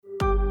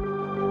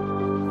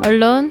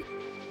Alone?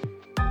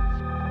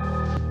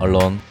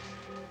 Alone.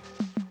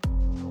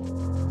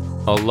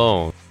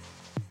 Alone.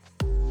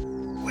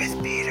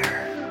 With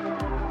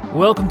Peter.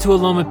 Welcome to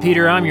Alone with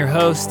Peter. I'm your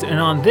host, and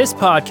on this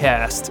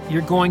podcast,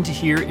 you're going to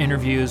hear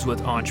interviews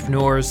with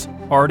entrepreneurs,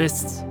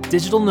 artists,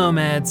 digital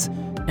nomads,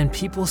 and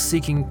people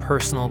seeking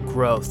personal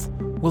growth.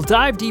 We'll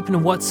dive deep into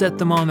what set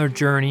them on their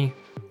journey,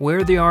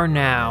 where they are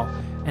now,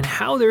 and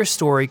how their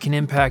story can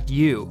impact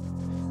you,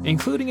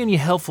 including any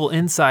helpful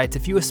insights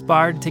if you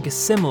aspire to take a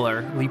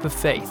similar leap of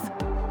faith.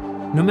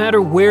 No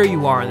matter where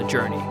you are in the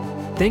journey,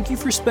 thank you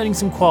for spending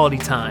some quality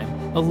time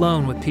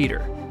alone with Peter.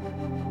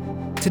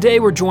 Today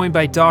we're joined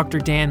by Dr.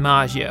 Dan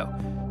Maggio.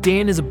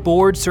 Dan is a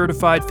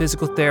board-certified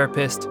physical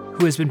therapist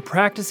who has been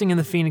practicing in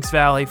the Phoenix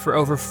Valley for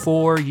over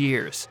 4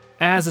 years.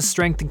 As a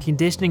strength and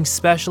conditioning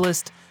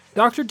specialist,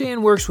 Dr.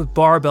 Dan works with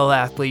barbell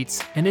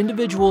athletes and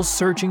individuals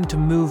searching to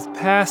move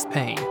past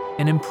pain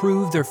and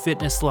improve their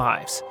fitness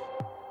lives.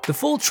 The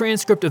full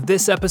transcript of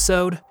this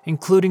episode,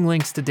 including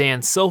links to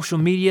Dan's social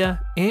media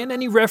and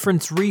any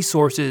reference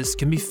resources,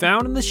 can be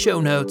found in the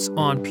show notes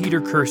on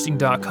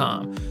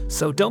peterkirsting.com,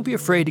 so don't be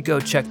afraid to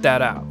go check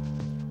that out.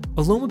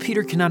 Alone with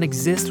Peter cannot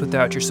exist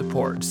without your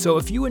support, so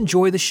if you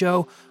enjoy the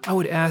show, I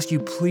would ask you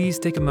please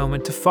take a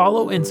moment to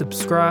follow and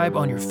subscribe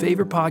on your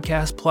favorite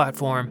podcast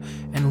platform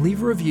and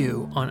leave a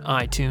review on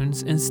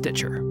iTunes and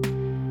Stitcher.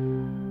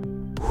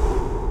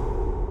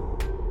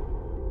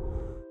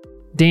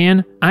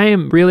 Dan, I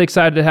am really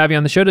excited to have you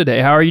on the show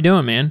today. How are you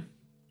doing, man?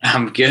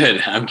 I'm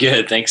good.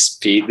 Thanks,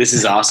 Pete. This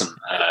is awesome.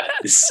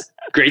 It's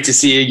great to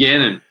see you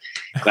again, and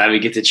glad we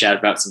get to chat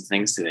about some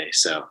things today.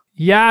 So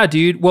yeah,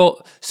 dude.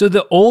 Well, so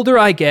the older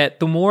I get,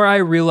 the more I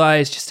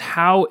realize just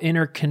how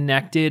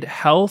interconnected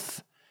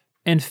health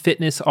and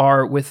fitness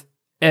are with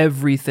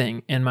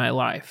everything in my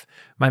life.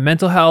 My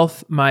mental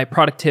health, my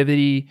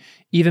productivity,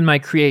 even my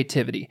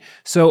creativity.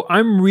 So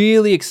I'm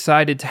really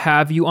excited to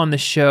have you on the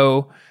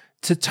show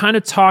to kind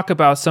of talk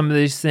about some of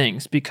these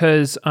things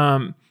because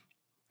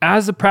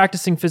as a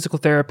practicing physical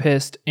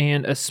therapist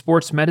and a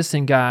sports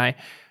medicine guy,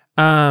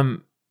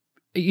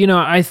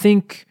 I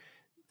think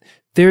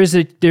there's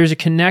a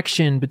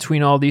connection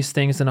between all these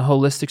things in a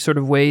holistic sort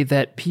of way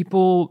that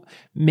people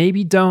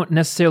maybe don't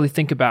necessarily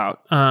think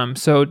about.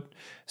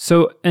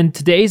 So in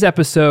today's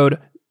episode,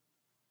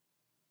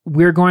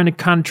 we're going to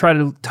kind of try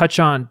to touch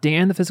on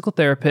Dan, the physical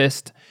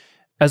therapist,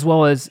 as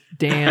well as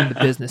Dan, the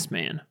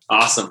businessman.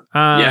 Awesome.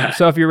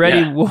 So if you're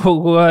ready, we'll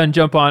go ahead and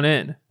jump on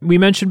in. We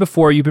mentioned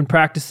before, you've been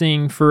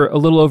practicing for a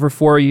little over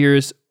 4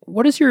 years.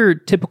 What does your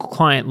typical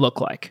client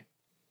look like?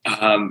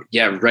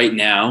 Right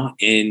now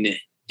in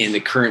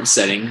the current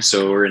setting,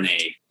 so we're in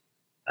a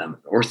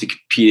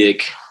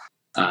orthopedic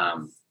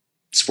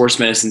sports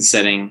medicine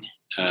setting,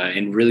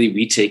 and really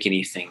we take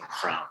anything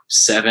from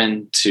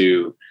 7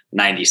 to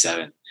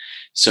 97.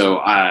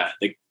 So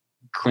the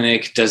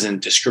clinic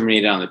doesn't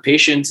discriminate on the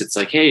patients. It's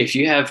like, hey, if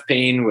you have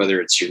pain,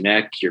 whether it's your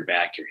neck, your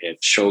back, your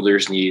hips,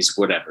 shoulders, knees,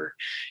 whatever,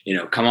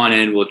 come on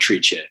in, we'll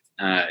treat you.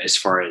 As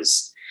far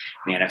as,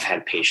 I've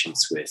had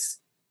patients with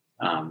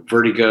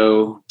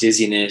vertigo,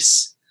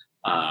 dizziness,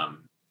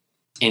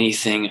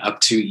 anything up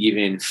to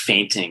even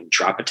fainting,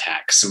 drop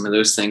attacks, some of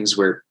those things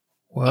where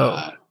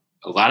a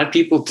lot of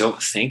people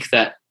don't think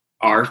that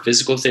are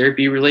physical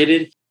therapy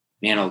related.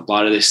 A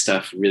lot of this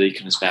stuff really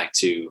comes back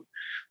to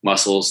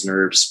muscles,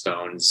 nerves,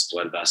 bones,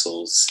 blood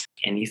vessels,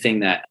 anything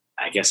that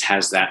I guess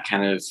has that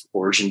kind of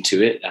origin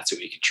to it, that's what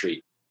we can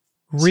treat.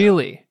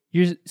 Really?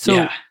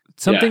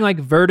 Something like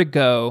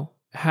vertigo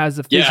has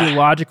a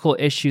physiological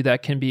issue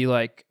that can be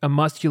like a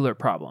muscular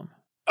problem.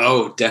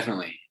 Oh,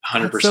 definitely.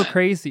 100%. That's so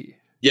crazy.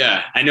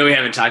 Yeah. I know we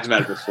haven't talked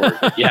about it before,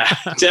 but yeah.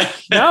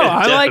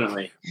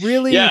 Definitely.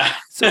 Really? Yeah.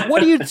 So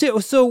what do you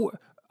do? So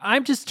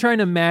I'm just trying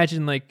to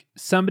imagine like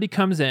somebody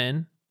comes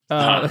in,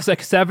 it's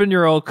like a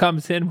 7-year-old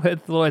comes in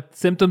with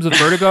symptoms of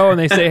vertigo and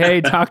they say, hey,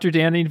 Dr.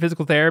 Dan, I need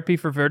physical therapy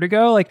for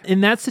vertigo. Like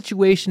in that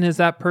situation, has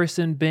that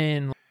person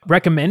been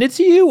recommended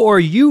to you or are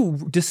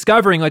you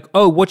discovering like,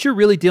 oh, what you're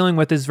really dealing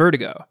with is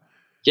vertigo?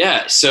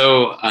 Yeah.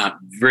 So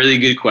really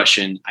good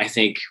question. I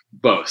think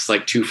both,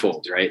 like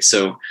twofold, right?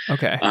 So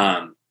okay.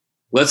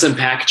 Let's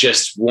unpack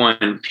just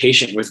one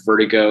patient with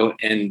vertigo.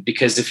 And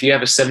because if you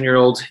have a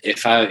 7-year-old,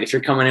 if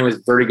you're coming in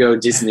with vertigo,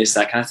 dizziness,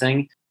 that kind of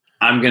thing,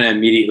 I'm going to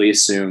immediately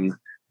assume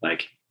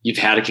like you've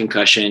had a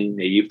concussion,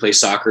 maybe you play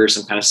soccer or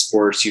some kind of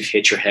sports, you've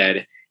hit your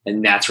head,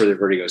 and that's where the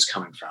vertigo is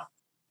coming from.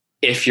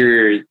 If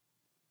you're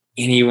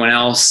anyone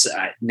else,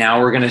 now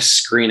we're going to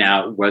screen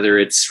out whether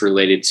it's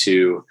related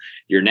to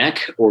your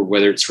neck or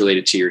whether it's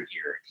related to your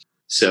ear.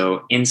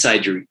 So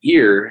inside your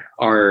ear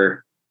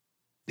are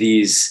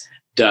these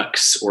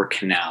ducts or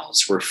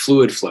canals where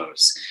fluid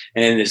flows.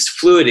 And in this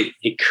fluid,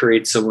 it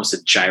creates almost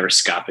a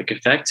gyroscopic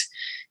effect,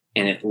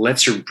 and it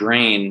lets your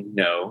brain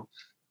know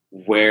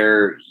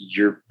where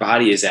your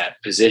body is at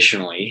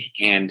positionally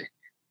and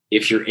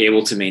if you're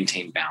able to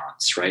maintain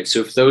balance, right? So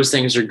if those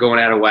things are going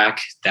out of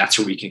whack, that's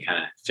where we can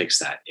kind of fix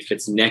that. If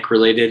it's neck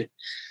related,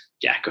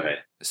 yeah, go ahead.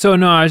 So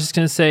no, I was just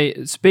going to say,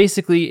 it's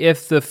basically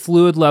if the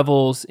fluid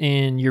levels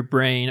in your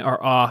brain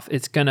are off,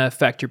 it's going to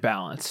affect your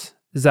balance.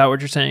 Is that what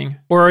you're saying?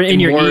 Or in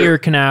your ear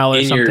canal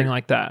or something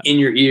like that? In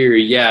your ear,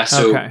 yeah.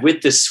 So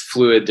with this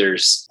fluid,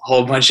 there's a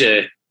whole bunch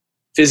of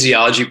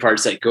physiology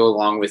parts that go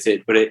along with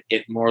it, but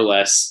it more or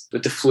less,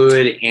 with the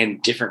fluid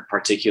and different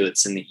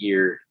particulates in the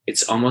ear,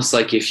 it's almost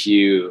like if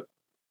you,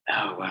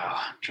 oh wow,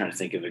 I'm trying to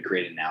think of a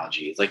great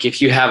analogy. Like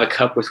if you have a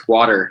cup with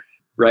water,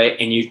 right,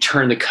 and you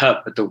turn the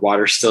cup, but the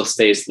water still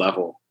stays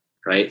level,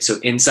 right? So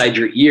inside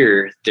your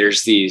ear,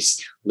 there's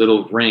these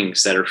little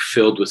rings that are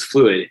filled with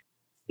fluid.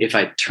 If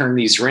I turn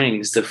these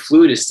rings, the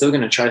fluid is still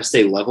going to try to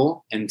stay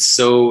level, and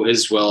so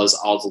as well as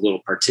all the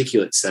little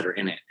particulates that are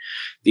in it.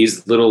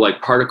 These little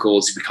like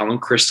particles, we call them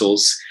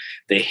crystals,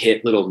 they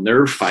hit little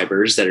nerve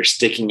fibers that are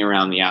sticking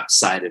around the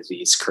outside of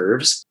these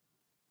curves.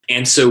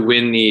 And so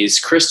when these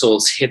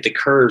crystals hit the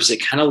curves,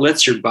 it kind of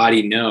lets your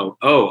body know,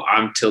 oh,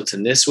 I'm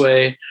tilting this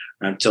way,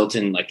 or I'm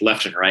tilting like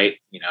left and right,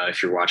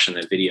 if you're watching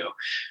the video.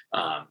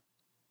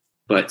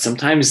 But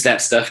sometimes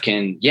that stuff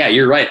can, yeah,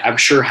 you're right. I'm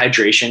sure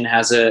hydration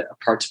has a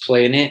part to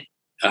play in it.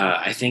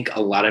 I think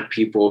a lot of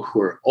people who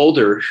are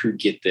older who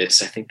get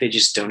this, I think they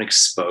just don't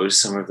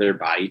expose some of their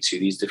body to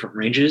these different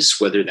ranges,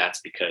 whether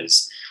that's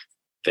because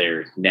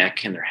their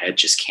neck and their head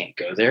just can't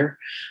go there.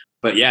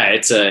 But yeah,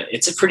 it's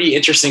a pretty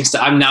interesting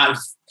stuff. I'm not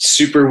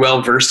super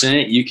well versed in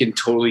it. You can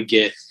totally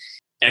get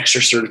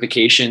extra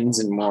certifications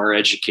and more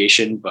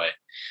education, but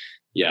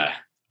yeah.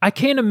 I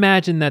can't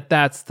imagine that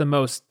that's the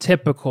most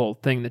typical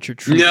thing that you're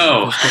treating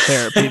with physical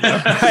therapy,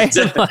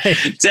 though,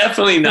 right?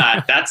 Definitely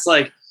not. That's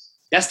like,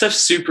 that stuff's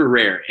super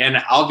rare. And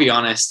I'll be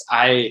honest,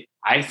 I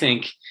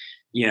think,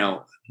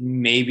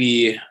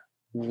 maybe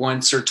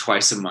once or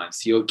twice a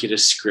month, you'll get a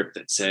script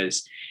that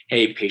says,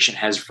 hey, patient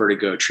has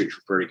vertigo, treat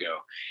for vertigo.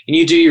 And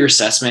you do your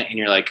assessment and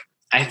you're like,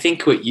 I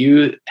think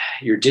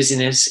your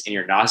dizziness and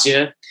your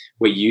nausea,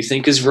 what you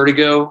think is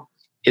vertigo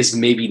is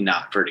maybe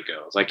not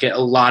vertigo. Like a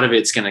lot of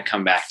it's going to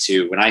come back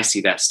to, when I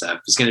see that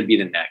stuff, it's going to be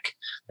the neck.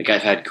 Like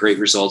I've had great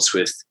results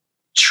with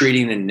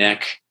treating the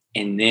neck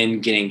and then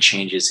getting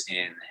changes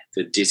in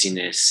the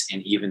dizziness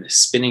and even the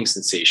spinning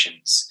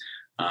sensations,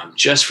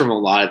 just from a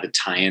lot of the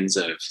tie-ins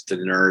of the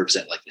nerves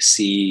at like the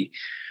C,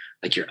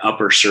 like your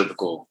upper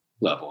cervical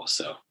level.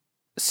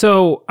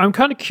 So I'm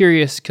kind of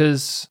curious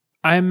because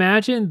I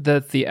imagine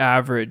that the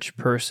average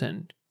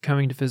person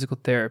coming to physical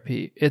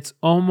therapy, it's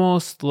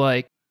almost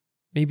like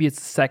maybe it's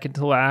the second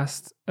to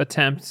last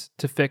attempt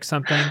to fix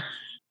something.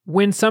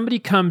 When somebody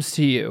comes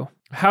to you,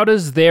 how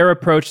does their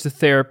approach to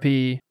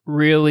therapy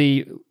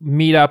really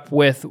meet up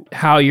with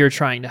how you're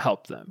trying to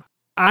help them?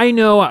 I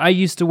know I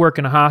used to work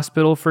in a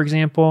hospital, for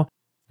example,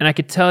 and I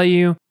could tell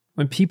you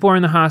when people are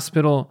in the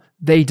hospital,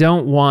 they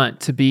don't want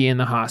to be in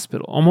the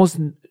hospital. Almost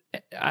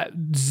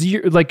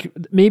zero, like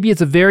maybe it's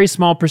a very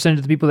small percentage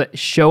of the people that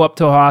show up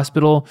to a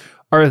hospital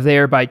are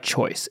there by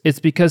choice. It's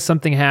because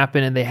something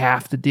happened and they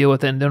have to deal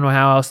with it and don't know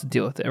how else to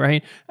deal with it,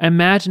 right? I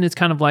imagine it's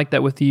kind of like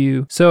that with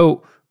you.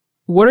 So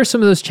what are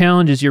some of those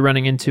challenges you're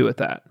running into with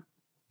that?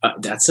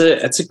 That's a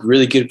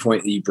really good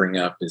point that you bring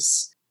up.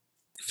 Is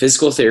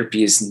physical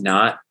therapy is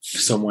not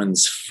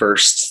someone's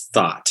first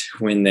thought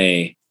when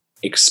they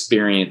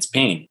experience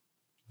pain.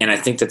 And I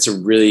think that's a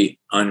really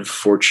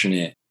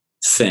unfortunate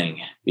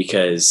thing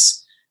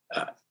because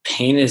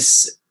pain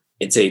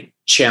it's a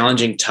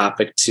challenging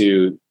topic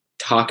to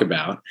talk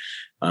about,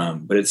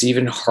 but it's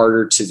even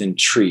harder to then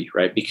treat,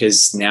 right?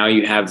 Because now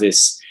you have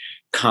this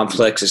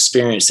complex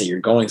experience that you're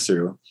going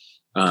through.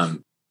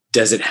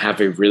 Does it have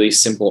a really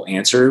simple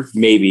answer?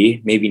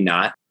 Maybe, maybe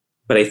not.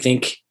 But I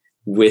think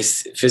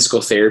with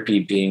physical therapy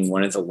being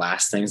one of the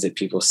last things that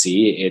people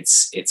see,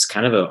 it's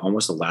kind of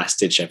almost a last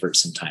ditch effort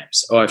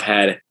sometimes. Oh, I've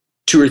had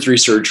 2 or 3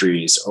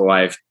 surgeries. Oh,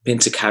 I've been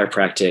to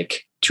chiropractic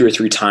 2 or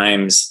 3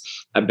 times.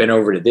 I've been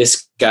over to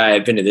this guy.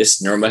 I've been to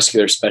this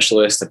neuromuscular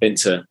specialist. I've been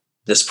to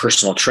this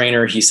personal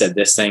trainer. He said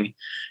this thing.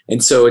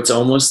 And so it's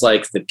almost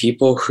like the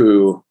people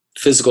who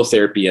physical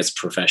therapy as a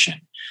profession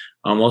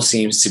almost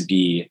seems to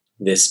be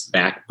this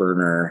back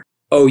burner.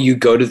 Oh, you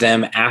go to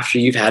them after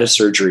you've had a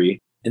surgery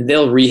and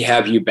they'll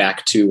rehab you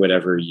back to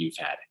whatever you've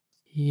had.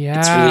 Yeah.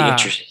 It's really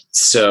interesting.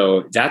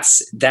 So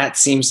that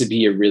seems to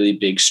be a really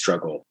big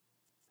struggle.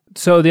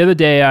 So the other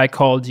day I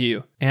called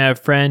you and I have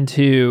a friend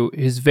who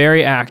is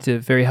very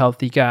active, very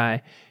healthy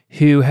guy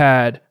who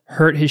had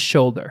hurt his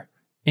shoulder.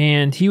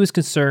 And he was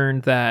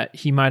concerned that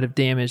he might have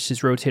damaged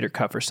his rotator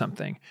cuff or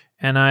something.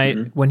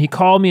 And when he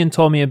called me and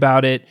told me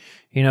about it,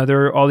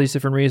 there are all these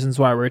different reasons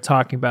why we're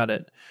talking about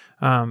it.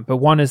 But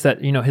one is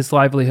that, his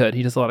livelihood,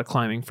 he does a lot of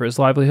climbing for his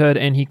livelihood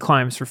and he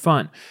climbs for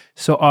fun.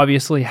 So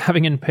obviously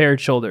having an impaired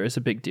shoulder is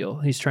a big deal.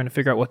 He's trying to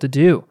figure out what to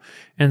do.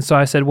 And so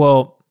I said,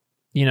 well,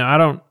 I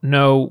don't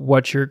know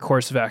what your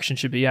course of action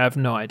should be. I have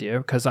no idea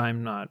because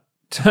I'm not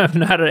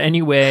in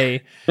any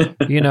way,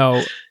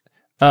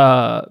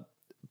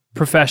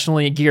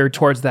 professionally geared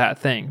towards that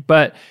thing.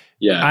 But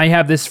yeah, I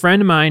have this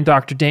friend of mine,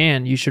 Dr.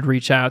 Dan, you should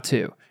reach out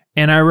to.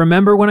 And I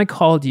remember when I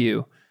called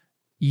you,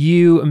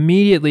 you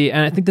immediately,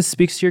 and I think this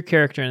speaks to your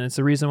character, and it's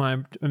the reason why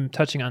I'm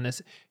touching on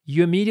this.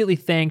 You immediately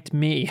thanked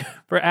me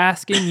for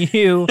asking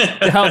you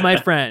to help my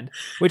friend,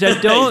 which I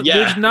don't,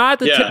 there's not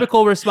the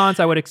typical response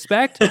I would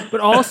expect,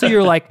 but also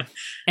you're like,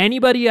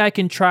 anybody I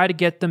can try to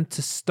get them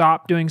to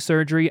stop doing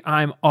surgery,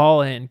 I'm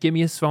all in. Give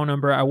me his phone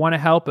number. I want to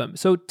help him.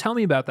 So tell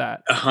me about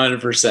that.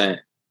 100%.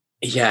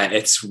 Yeah,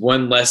 it's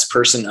one less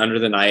person under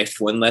the knife,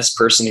 one less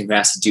person who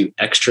has to do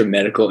extra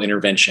medical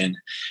intervention.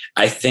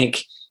 I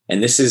think,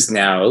 and this is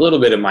now a little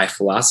bit of my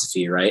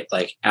philosophy, right?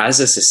 Like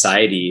as a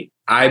society,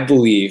 I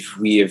believe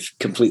we have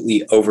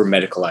completely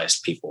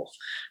over-medicalized people.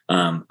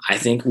 I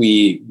think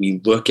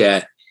we look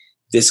at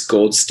this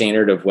gold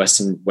standard of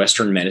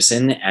Western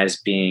medicine as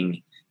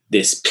being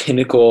this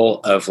pinnacle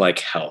of like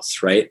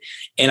health, right?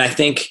 And I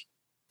think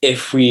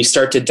if we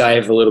start to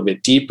dive a little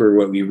bit deeper,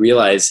 what we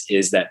realize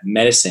is that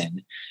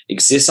medicine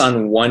exists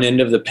on one end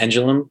of the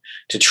pendulum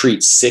to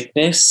treat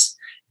sickness,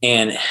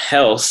 and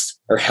health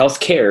or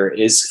healthcare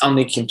is on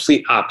the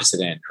complete opposite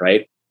end,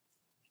 right?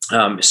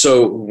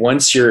 So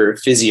once your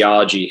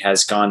physiology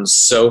has gone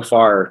so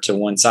far to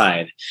one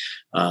side,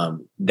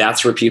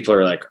 that's where people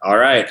are like, all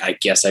right, I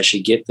guess I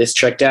should get this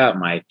checked out,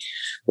 my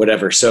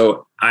whatever.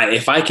 So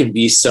if I can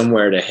be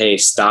somewhere to, hey,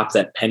 stop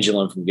that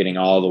pendulum from getting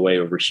all the way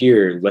over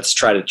here, let's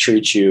try to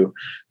treat you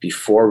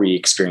before we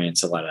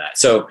experience a lot of that.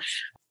 So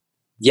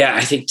yeah,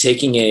 I think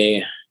taking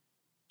a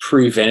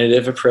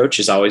preventative approach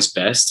is always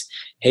best.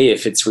 Hey,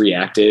 if it's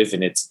reactive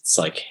and it's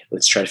like,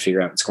 let's try to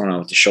figure out what's going on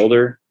with the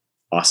shoulder.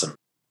 Awesome.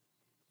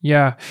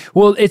 Yeah.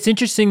 Well, it's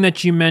interesting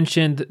that you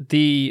mentioned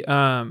the,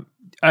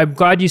 I'm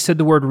glad you said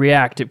the word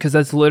reactive, because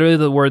that's literally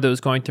the word that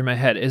was going through my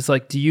head. Is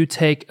like, do you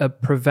take a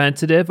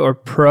preventative or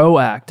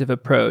proactive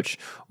approach,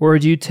 or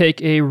do you take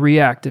a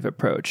reactive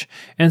approach?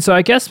 And so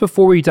I guess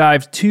before we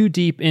dive too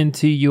deep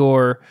into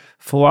your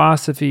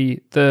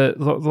philosophy, the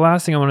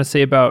last thing I want to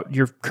say about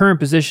your current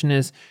position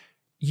is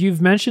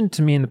you've mentioned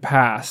to me in the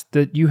past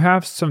that you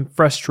have some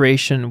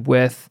frustration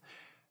with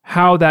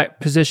how that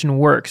position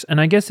works.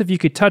 And I guess if you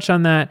could touch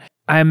on that,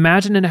 I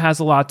imagine it has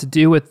a lot to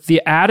do with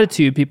the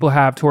attitude people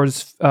have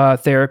towards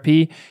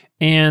therapy,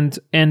 and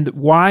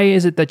why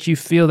is it that you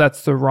feel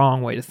that's the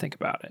wrong way to think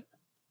about it?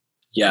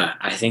 Yeah,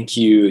 I think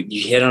you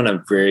hit on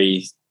a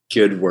very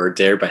good word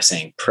there by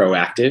saying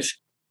proactive.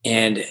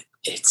 And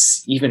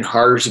it's even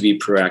harder to be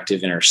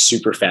proactive in our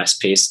super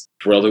fast-paced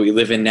world that we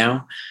live in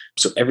now.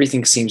 So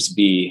everything seems to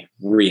be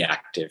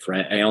reactive,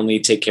 right? I only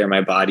take care of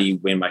my body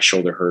when my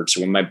shoulder hurts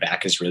or when my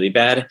back is really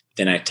bad,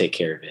 then I take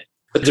care of it.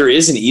 But there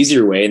is an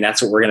easier way, and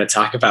that's what we're going to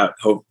talk about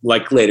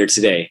like later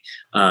today.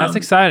 That's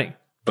exciting.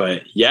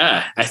 But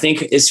yeah, I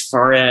think as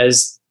far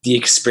as the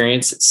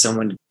experience that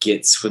someone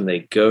gets when they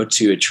go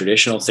to a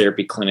traditional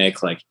therapy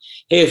clinic, like,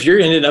 hey, if you're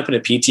ended up in a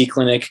PT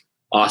clinic,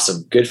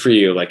 awesome, good for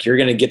you. Like, you're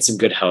going to get some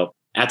good help.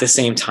 At the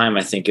same time,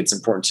 I think it's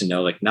important to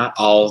know, like, not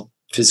all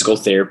physical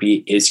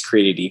therapy is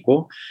created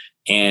equal.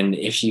 And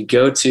if you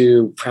go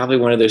to probably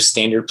one of those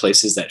standard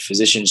places that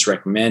physicians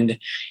recommend,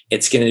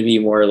 it's going to be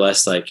more or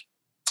less like,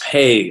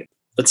 hey,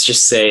 let's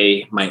just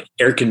say my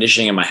air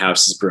conditioning in my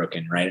house is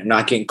broken, right? I'm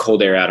not getting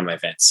cold air out of my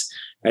vents.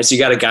 Right? So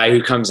you got a guy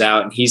who comes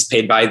out and he's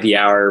paid by the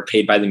hour,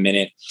 paid by the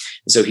minute.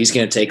 So he's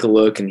going to take a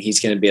look and he's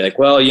going to be like,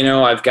 well, you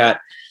know, I've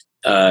got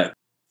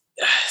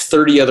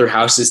 30 other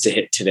houses to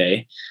hit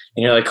today.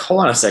 And you're like,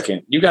 hold on a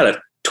second. You got a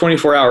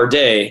 24-hour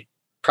day,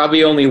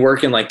 probably only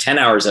working like 10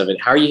 hours of it.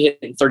 How are you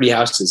hitting 30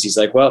 houses? He's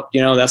like, well,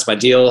 you know, that's my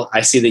deal.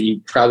 I see that you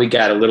probably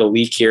got a little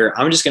leak here.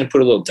 I'm just going to put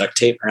a little duct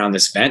tape around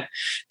this vent.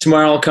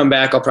 Tomorrow I'll come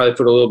back. I'll probably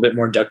put a little bit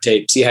more duct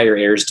tape, see how your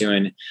air is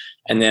doing.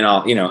 And then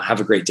I'll, you know, have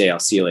a great day. I'll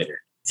see you later.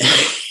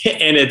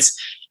 And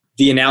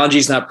the analogy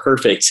is not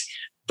perfect,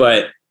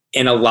 but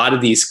in a lot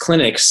of these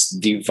clinics,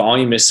 the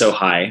volume is so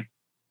high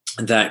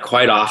that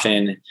quite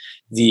often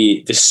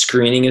the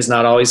screening is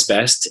not always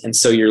best. And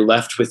so you're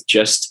left with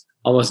just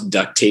almost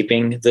duct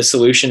taping the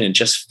solution and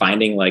just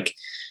finding like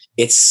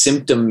it's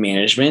symptom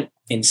management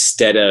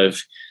instead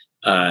of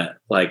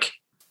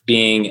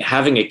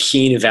having a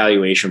keen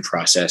evaluation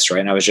process, right?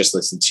 And I was just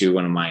listening to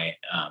one of my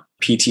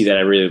PT that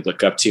I really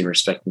look up to and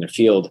respect in the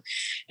field.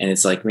 And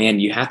it's like,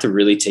 man, you have to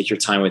really take your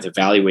time with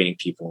evaluating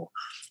people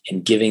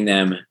and giving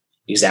them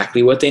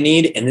exactly what they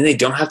need. And then they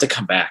don't have to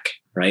come back,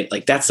 right?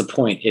 Like that's the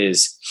point,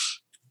 is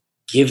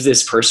give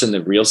this person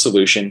the real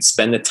solution,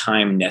 spend the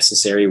time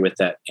necessary with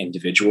that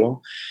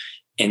individual.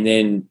 And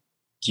then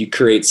you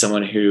create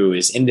someone who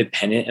is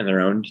independent in their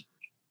own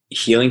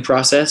healing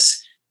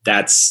process.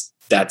 That's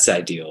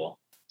ideal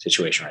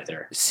situation right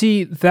there.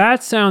 See,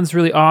 that sounds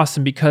really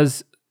awesome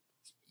because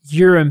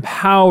you're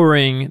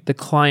empowering the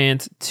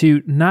client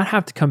to not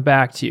have to come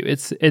back to you.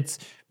 It's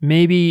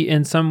maybe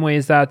in some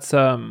ways that's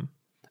a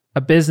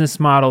business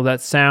model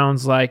that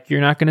sounds like you're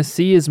not going to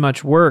see as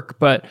much work,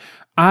 but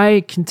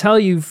I can tell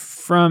you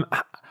so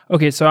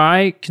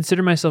I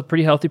consider myself a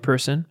pretty healthy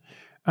person.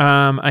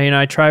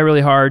 I try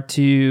really hard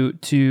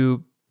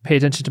to pay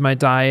attention to my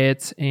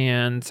diet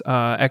and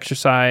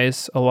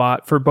exercise a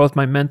lot for both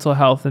my mental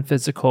health and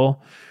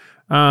physical.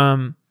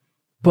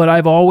 But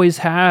I've always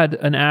had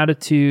an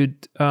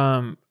attitude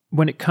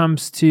when it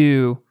comes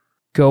to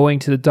going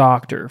to the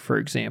doctor, for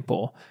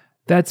example,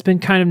 that's been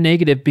kind of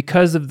negative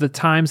because of the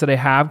times that I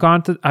have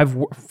gone to.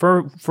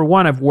 For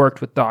one, I've worked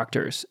with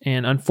doctors,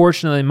 and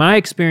unfortunately, my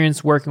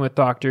experience working with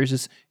doctors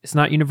is it's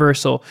not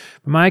universal.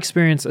 But my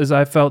experience is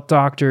I felt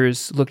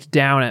doctors looked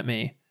down at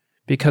me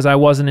because I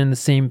wasn't in the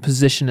same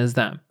position as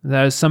them.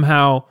 That I was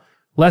somehow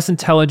less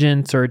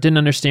intelligent or didn't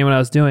understand what I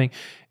was doing.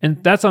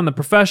 And that's on the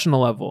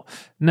professional level.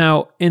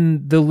 Now,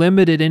 in the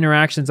limited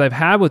interactions I've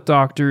had with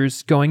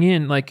doctors going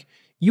in, like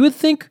you would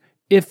think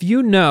if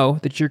you know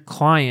that your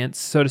clients,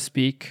 so to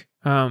speak,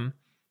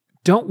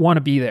 don't want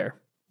to be there.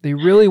 They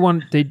really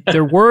want,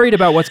 they're worried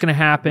about what's going to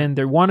happen.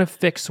 They want to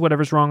fix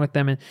whatever's wrong with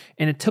them. And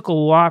it took a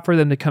lot for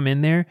them to come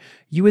in there.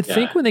 You would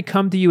think when they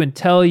come to you and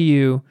tell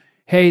you,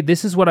 hey,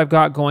 this is what I've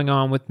got going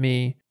on with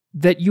me,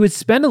 that you would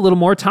spend a little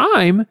more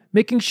time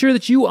making sure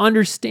that you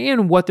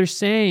understand what they're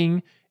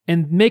saying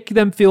and make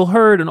them feel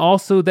heard. And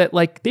also that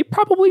like, they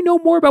probably know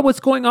more about what's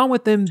going on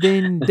with them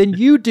than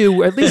you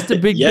do, at least the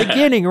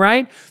beginning,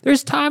 right?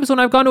 There's times when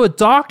I've gone to a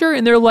doctor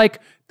and they're like,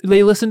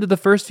 they listen to the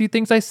first few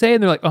things I say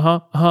and they're like,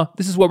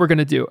 this is what we're going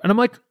to do. And I'm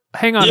like,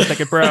 hang on a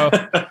second, bro.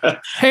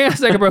 Hang on a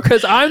second, bro.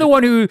 Cause I'm the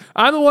one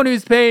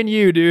who's paying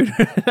you, dude.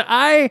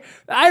 I'm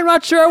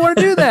not sure I want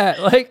to do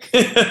that. Like,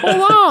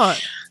 hold on.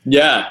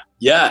 Yeah.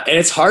 Yeah. And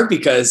it's hard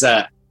because,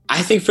 I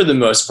think for the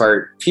most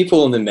part,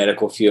 people in the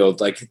medical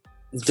field, like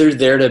they're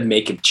there to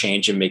make a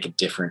change and make a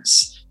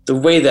difference. The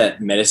way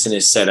that medicine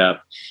is set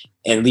up,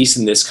 at least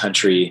in this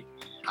country,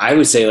 I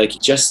would say like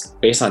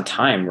just based on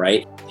time,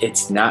 right?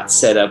 It's not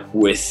set up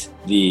with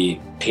the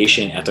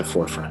patient at the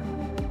forefront.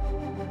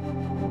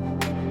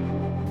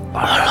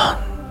 All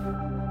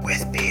Alone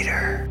with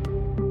Peter.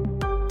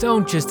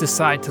 Don't just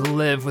decide to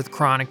live with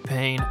chronic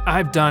pain.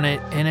 I've done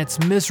it and it's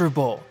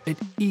miserable. It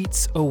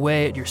eats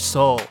away at your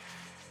soul.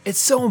 It's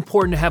so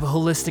important to have a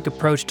holistic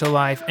approach to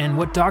life, and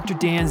what Dr.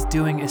 Dan's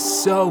doing is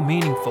so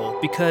meaningful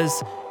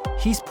because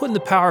he's putting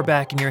the power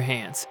back in your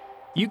hands.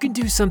 You can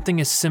do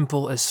something as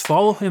simple as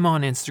follow him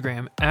on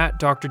Instagram at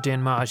Dr.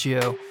 Dan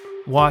Maggio.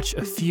 Watch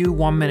a few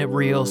 1-minute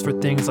reels for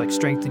things like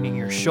strengthening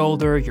your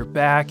shoulder, your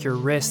back, your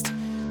wrist.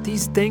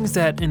 These things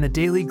that in the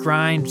daily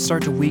grind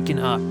start to weaken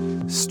up.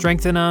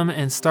 Strengthen them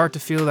and start to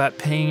feel that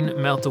pain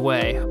melt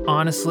away.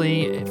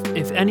 Honestly,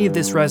 if any of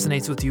this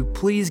resonates with you,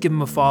 please give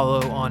him a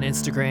follow on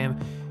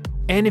Instagram.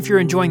 And if you're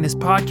enjoying this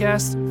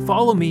podcast,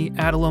 follow me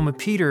at Aloma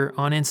Peter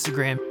on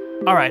Instagram.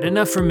 All right,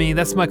 enough from me.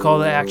 That's my call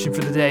to action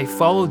for the day.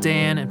 Follow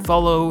Dan and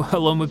follow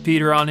Aloma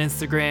Peter on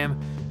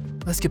Instagram.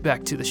 Let's get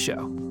back to the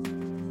show.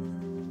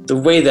 The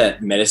way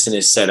that medicine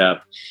is set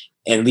up,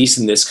 at least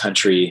in this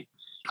country,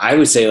 I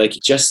would say like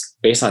just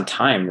based on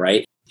time,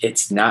 right?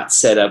 It's not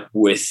set up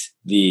with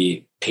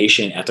the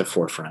patient at the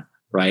forefront,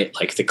 right?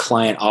 Like the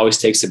client always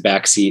takes a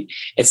backseat.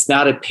 It's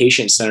not a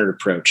patient-centered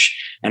approach.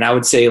 And I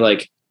would say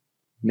like,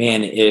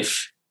 man,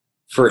 if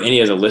for any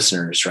of the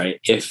listeners, right,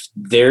 if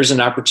there's an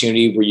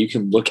opportunity where you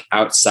can look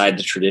outside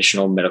the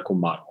traditional medical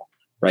model,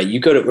 right? You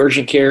go to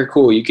urgent care,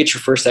 cool. You get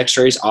your first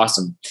x-rays,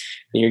 awesome.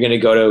 Then you're going to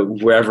go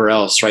to wherever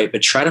else, right?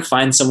 But try to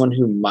find someone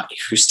who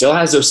still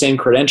has those same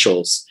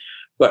credentials,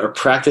 but are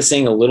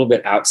practicing a little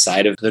bit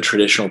outside of the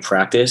traditional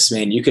practice.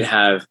 Man, you could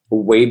have a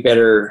way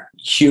better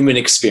human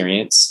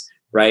experience,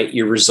 right?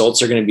 Your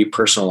results are going to be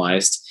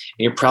personalized,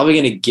 and you're probably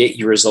going to get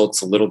your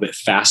results a little bit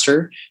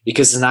faster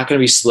because it's not going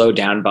to be slowed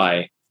down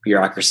by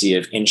bureaucracy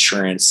of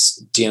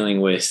insurance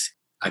dealing with,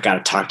 I got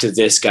to talk to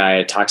this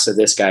guy, talks to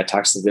this guy,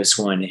 talks to this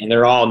one. And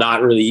they're all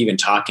not really even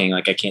talking.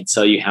 Like I can't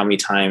tell you how many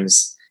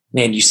times,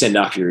 man, you send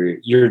off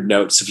your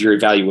notes of your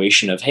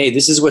evaluation of, hey,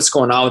 this is what's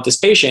going on with this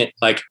patient.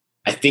 Like,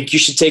 I think you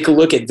should take a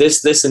look at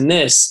this, this, and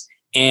this.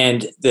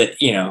 And that,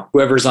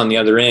 whoever's on the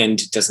other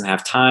end doesn't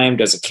have time,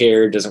 doesn't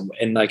care,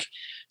 and like,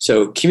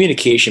 so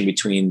communication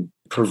between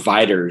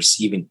providers,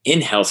 even in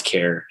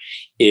healthcare,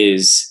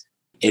 it's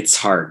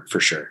hard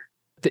for sure.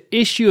 The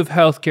issue of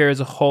healthcare as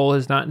a whole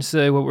is not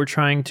necessarily what we're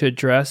trying to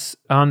address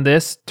on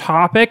this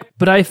topic,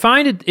 but I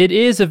find it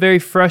is a very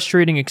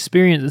frustrating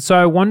experience. And so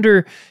I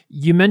wonder,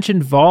 you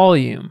mentioned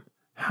volume.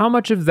 How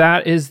much of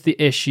that is the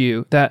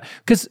issue?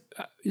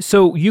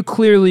 So you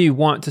clearly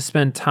want to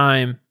spend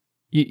time.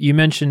 You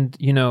mentioned,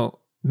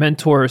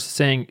 mentors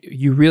saying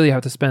you really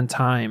have to spend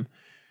time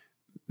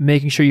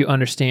making sure you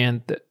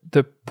understand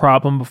the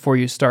problem before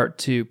you start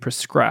to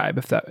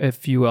prescribe,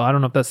 if you will. I don't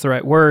know if that's the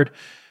right word.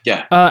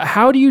 Yeah.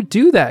 How do you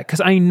do that? Because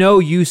I know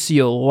you see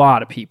a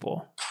lot of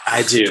people.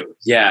 I do.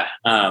 Yeah.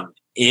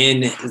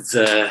 In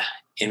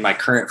my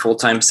current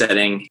full-time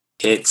setting,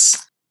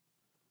 it's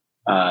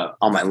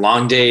on my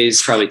long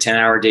days, probably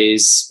 10-hour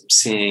days,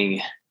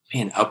 seeing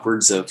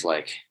upwards of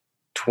like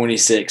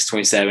 26,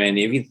 27,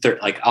 maybe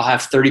 30, like I'll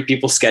have 30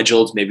 people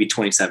scheduled, maybe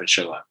 27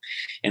 show up.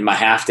 In my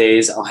half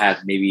days, I'll have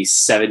maybe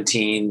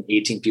 17,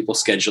 18 people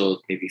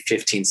scheduled, maybe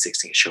 15,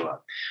 16 show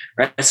up.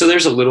 Right. So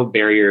there's a little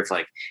barrier of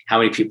like how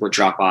many people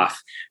drop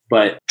off.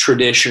 But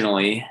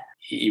traditionally,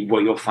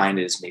 what you'll find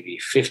is maybe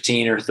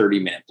 15 or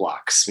 30-minute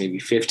blocks, maybe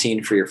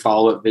 15 for your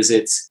follow-up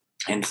visits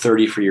and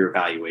 30 for your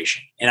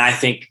evaluation. And I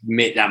think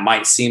that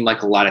might seem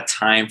like a lot of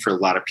time for a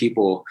lot of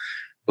people,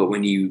 but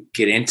when you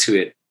get into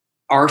it,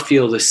 our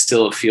field is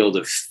still a field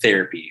of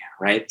therapy,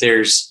 right?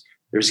 There's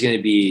going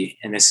to be,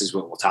 and this is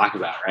what we'll talk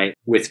about, right?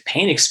 With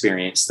pain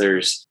experience,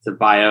 there's the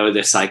bio,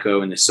 the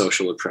psycho, and the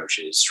social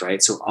approaches,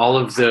 right? So all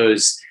of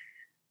those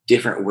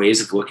different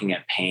ways of looking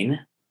at pain,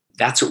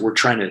 that's what we're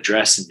trying to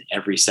address in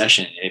every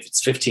session. And if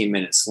it's 15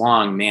 minutes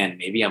long, man,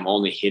 maybe I'm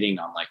only hitting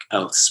on like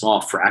a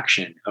small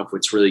fraction of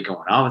what's really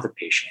going on with the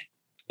patient.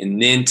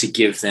 And then to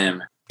give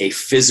them a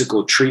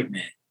physical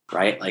treatment,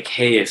 right? Like,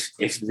 hey,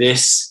 if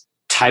this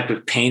type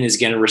of pain is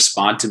going to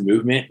respond to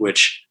movement,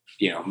 which,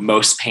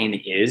 most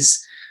pain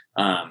is,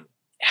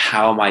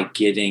 how am I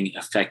getting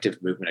effective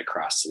movement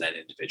across to that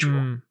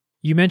individual?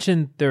 You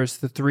mentioned there's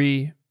the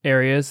 3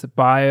 areas, the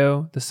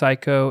bio, the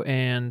psycho,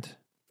 and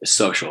the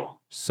social.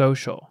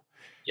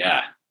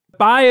 Yeah.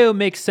 Bio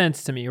makes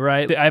sense to me,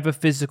 right? I have a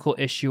physical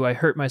issue. I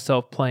hurt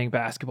myself playing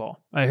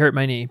basketball. I hurt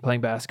my knee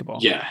playing basketball.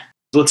 Yeah.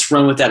 Let's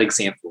run with that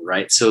example,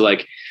 right? So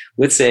like,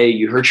 let's say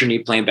you hurt your knee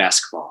playing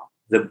basketball.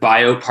 The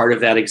bio part of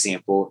that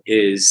example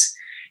is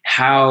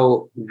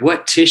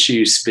what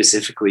tissues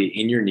specifically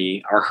in your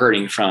knee are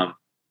hurting from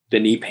the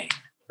knee pain,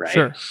 right?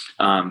 Sure.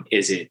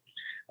 Is it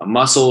a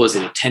muscle? Is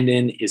it a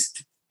tendon? Is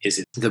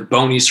it the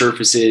bony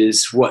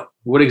surfaces?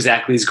 What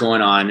exactly is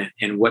going on?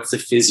 And what's the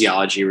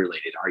physiology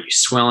related? Are you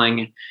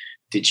swelling?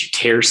 Did you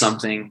tear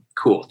something?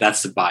 Cool.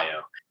 That's the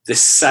bio. The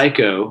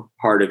psycho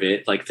part of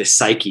it, like the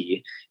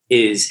psyche,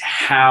 is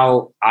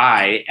how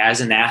I, as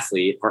an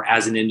athlete or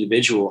as an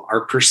individual,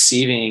 are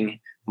perceiving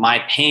my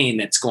pain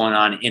that's going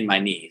on in my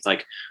knee.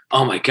 Like,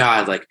 oh my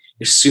God, like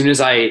as soon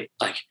as I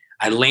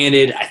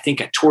landed, I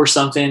think I tore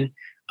something.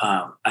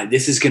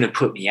 This is going to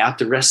put me out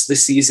the rest of the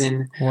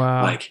season.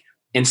 Wow.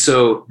 And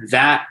so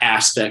that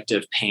aspect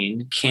of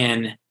pain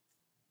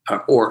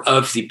or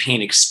of the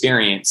pain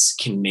experience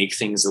can make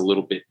things a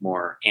little bit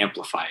more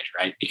amplified,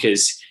 right?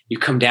 Because you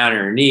come down on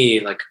your knee,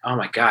 like, oh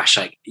my gosh,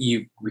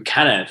 we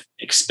kind of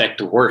expect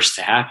the worst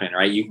to happen,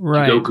 right? You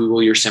go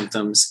Google your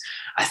symptoms.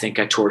 I think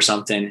I tore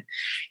something.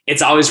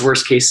 It's always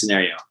worst case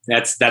scenario.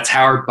 That's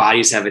how our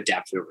bodies have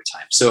adapted over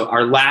time. So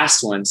our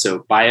last one,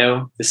 so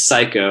bio, the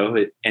psycho,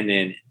 and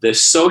then the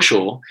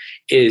social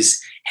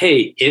is,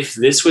 hey, if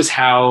this was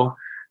how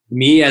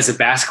me as a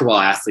basketball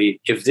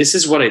athlete, if this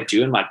is what I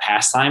do in my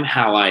pastime,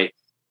 how I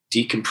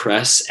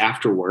decompress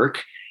after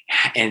work,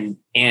 and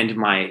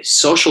my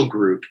social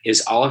group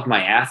is all of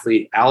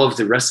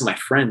the rest of my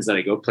friends that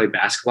I go play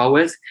basketball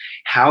with,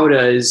 how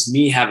does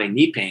me having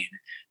knee pain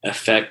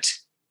affect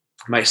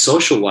my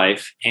social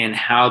life and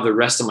how the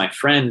rest of my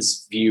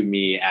friends view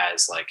me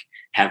as like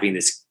having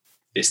this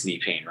knee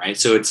pain, right?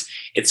 So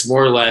it's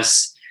more or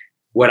less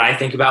what I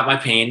think about my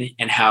pain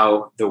and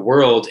how the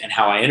world and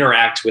how I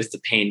interact with the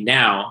pain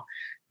now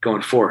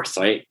going forth,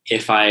 right?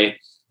 If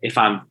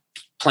I'm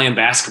playing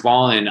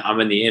basketball and I'm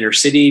in the inner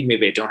city,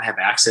 maybe I don't have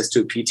access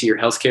to a PT or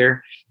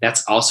healthcare.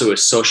 That's also a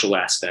social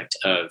aspect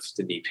of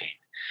the knee pain.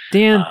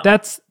 Dan,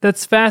 that's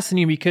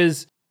fascinating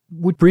because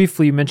we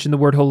briefly mentioned the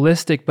word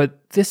holistic,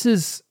 but this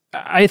is,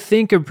 I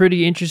think, a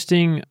pretty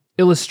interesting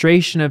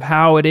illustration of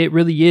how it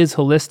really is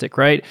holistic,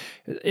 right?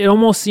 It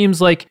almost seems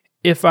like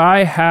if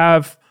I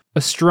have a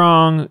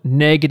strong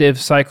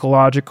negative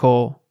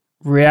psychological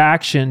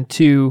reaction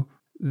to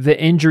the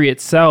injury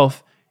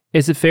itself,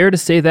 is it fair to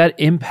say that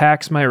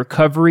impacts my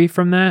recovery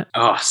from that?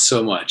 Oh,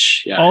 so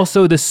much. Yeah.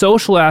 Also, the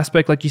social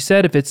aspect, like you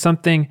said, if it's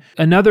something,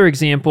 another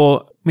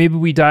example, maybe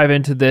we dive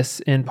into this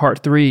in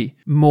part 3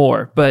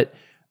 more, but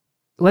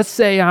let's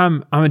say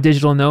I'm a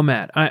digital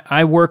nomad.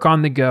 I work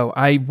on the go.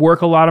 I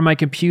work a lot on my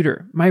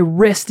computer. My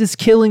wrist is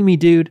killing me,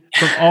 dude,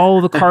 from all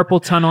the carpal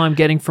tunnel I'm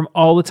getting from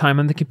all the time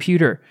on the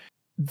computer.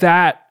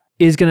 That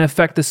is going to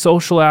affect the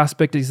social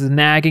aspect. Is the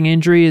nagging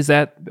injury, is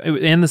that,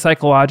 and the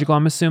psychological,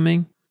 I'm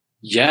assuming?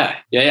 Yeah.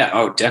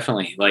 Oh,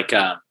 definitely. Like,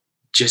 I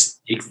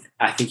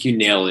think you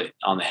nailed it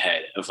on the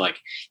head of like,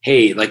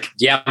 hey, like,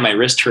 yeah, my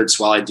wrist hurts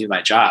while I do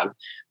my job,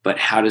 but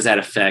how does that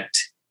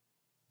affect,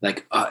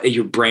 like,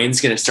 your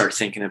brain's going to start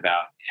thinking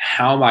about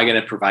how am I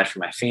going to provide for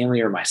my family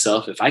or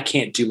myself if I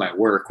can't do my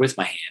work with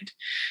my hand?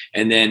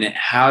 And then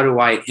how do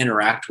I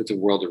interact with the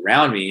world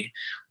around me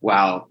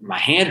while my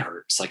hand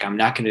hurts? Like, I'm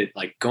not going to,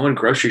 like, going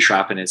grocery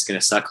shopping is going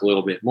to suck a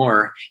little bit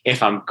more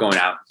if I'm going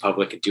out in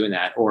public and doing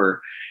that,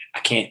 or I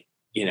can't,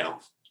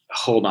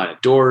 hold on to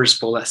doors,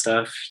 pull that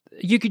stuff.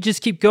 You could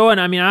just keep going.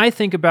 I mean,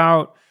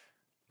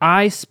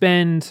 I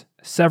spend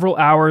several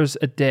hours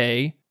a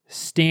day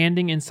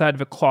standing inside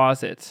of a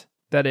closet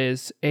that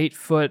is 8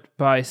 foot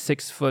by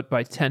 6 foot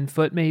by 10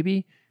 foot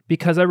maybe,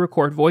 because I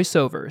record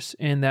voiceovers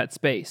in that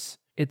space.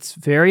 It's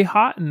very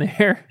hot in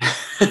there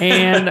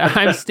and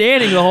I'm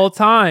standing the whole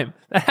time.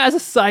 That has a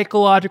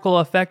psychological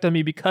effect on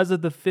me because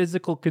of the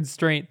physical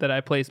constraint that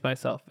I place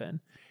myself in.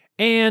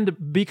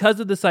 And because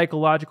of the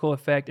psychological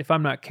effect, if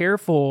I'm not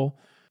careful,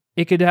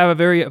 it could have a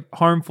very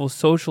harmful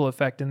social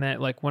effect in that,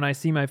 like, when I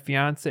see my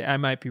fiance, I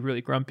might be really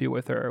grumpy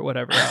with her or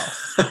whatever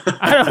else.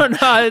 I don't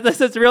know.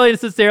 This is really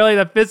necessarily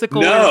the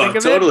physical way to think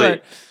of totally.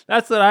 it, but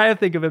that's what I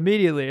think of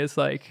immediately. It's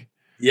like,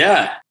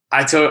 yeah,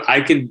 I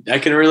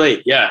can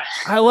relate. Yeah.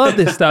 I love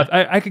this stuff.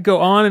 I could go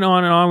on and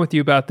on and on with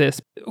you about this.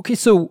 Okay,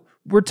 so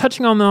we're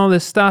touching on all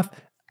this stuff.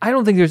 I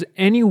don't think there's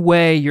any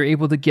way you're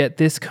able to get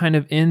this kind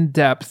of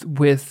in-depth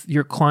with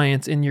your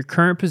clients in your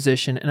current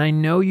position. And I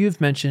know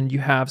you've mentioned you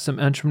have some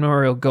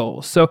entrepreneurial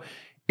goals. So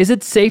is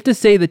it safe to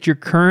say that your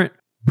current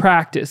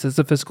practice as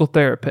a physical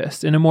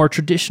therapist in a more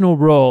traditional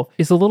role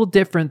is a little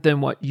different than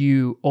what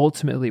you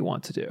ultimately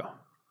want to do?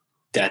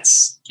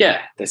 That's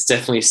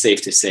definitely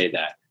safe to say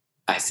that.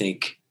 I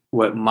think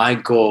what my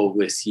goal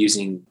with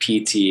using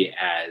PT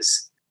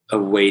as a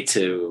way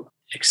to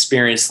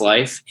experience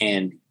life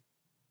and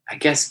I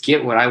guess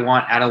get what I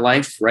want out of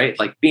life, right?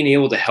 Like being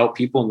able to help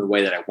people in the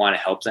way that I want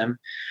to help them.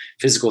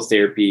 Physical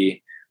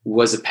therapy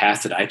was a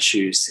path that I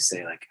choose to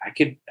say, like, I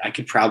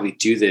could probably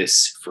do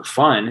this for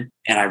fun.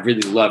 And I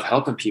really love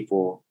helping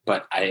people,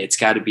 but it's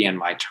got to be on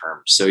my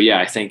terms. So yeah,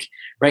 I think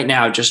right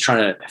now, just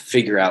trying to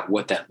figure out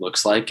what that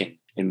looks like and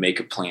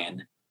make a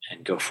plan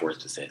and go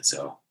forth with it.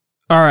 So.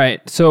 All right.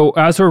 So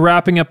as we're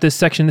wrapping up this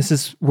section,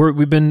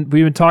 we've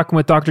been talking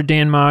with Dr.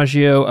 Dan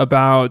Maggio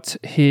about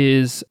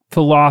his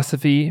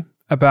philosophy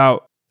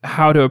about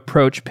how to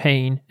approach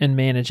pain and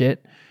manage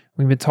it.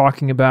 We've been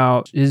talking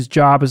about his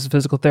job as a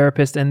physical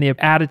therapist and the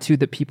attitude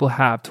that people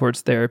have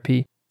towards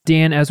therapy.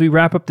 Dan, as we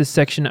wrap up this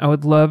section, I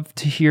would love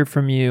to hear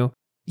from you.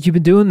 You've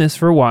been doing this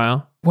for a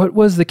while. What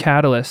was the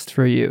catalyst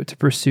for you to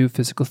pursue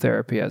physical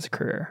therapy as a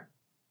career?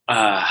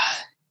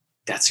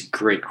 That's a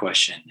great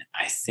question.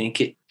 I think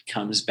it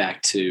comes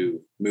back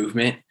to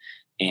movement.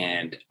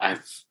 And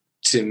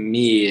to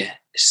me,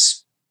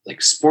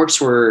 like sports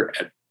were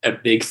a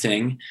big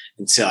thing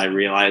until I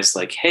realized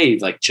like, hey,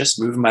 like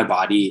just moving my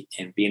body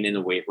and being in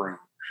the weight room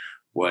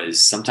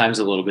was sometimes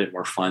a little bit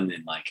more fun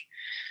than like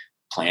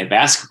playing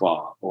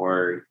basketball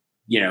or,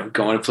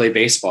 going to play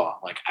baseball.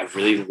 Like I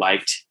really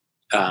liked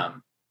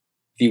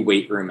the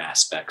weight room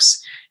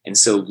aspects. And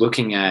so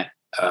looking at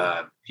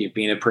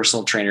being a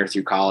personal trainer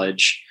through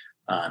college,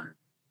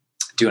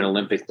 doing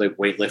Olympic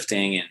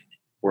weightlifting and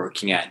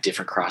working at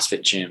different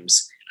CrossFit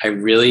gyms, I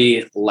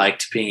really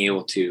liked being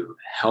able to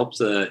help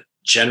the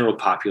general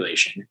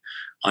population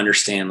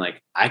understand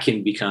like I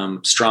can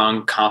become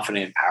strong,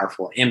 confident, and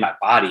powerful in my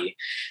body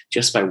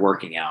just by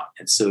working out.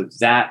 And so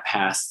that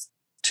path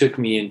took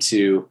me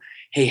into,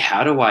 hey,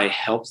 how do I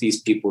help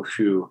these people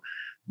who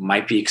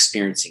might be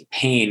experiencing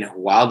pain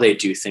while they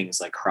do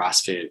things like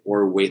CrossFit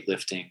or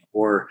weightlifting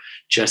or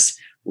just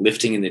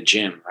lifting in the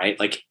gym, right?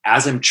 Like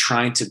as I'm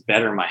trying to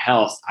better my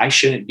health, I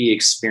shouldn't be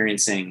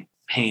experiencing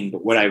pain.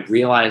 But what I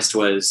realized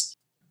was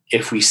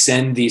if we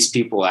send these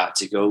people out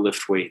to go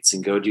lift weights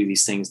and go do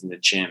these things in the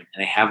gym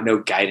and they have no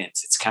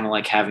guidance, it's kind of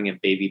like having a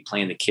baby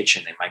play in the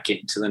kitchen. They might get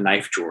into the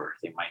knife drawer.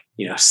 They might,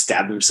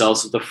 stab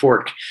themselves with a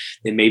fork.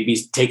 They may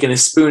be taking a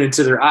spoon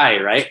into their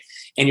eye, right?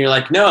 And you're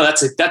like, no,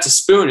 that's a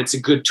spoon. It's a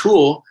good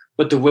tool,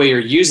 but the way you're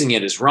using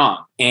it is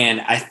wrong.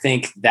 And I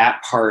think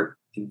that part,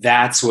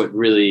 that's what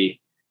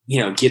really,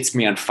 gets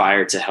me on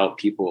fire to help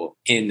people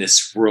in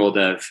this world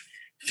of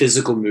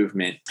physical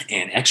movement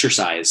and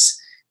exercise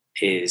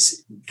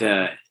is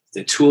the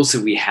tools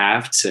that we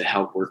have to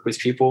help work with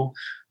people.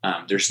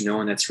 There's no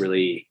one that's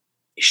really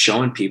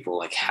showing people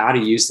like how to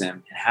use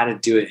them and how to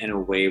do it in a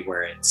way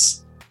where it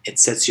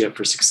sets you up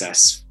for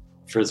success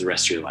for the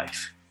rest of your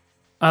life.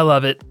 I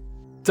love it.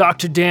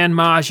 Dr. Dan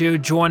Maggio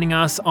joining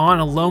us on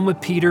Alone with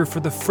Peter for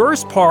the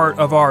first part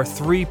of our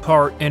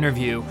 3-part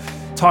interview,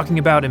 talking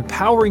about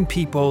empowering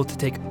people to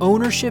take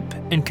ownership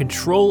and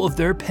control of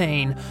their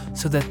pain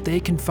so that they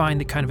can find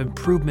the kind of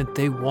improvement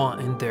they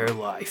want in their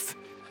life.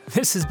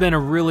 This has been a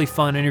really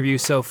fun interview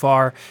so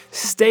far.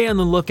 Stay on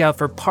the lookout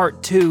for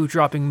part 2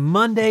 dropping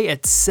Monday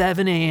at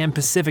 7 a.m.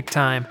 Pacific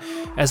time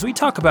as we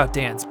talk about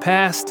Dan's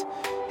past,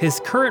 his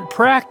current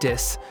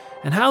practice,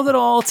 and how that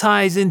all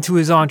ties into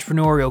his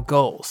entrepreneurial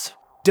goals.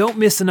 Don't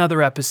miss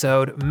another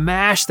episode.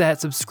 Mash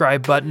that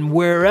subscribe button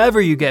wherever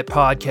you get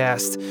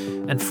podcasts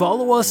and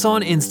follow us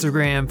on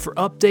Instagram for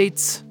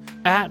updates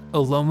at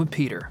Alone with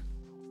Peter.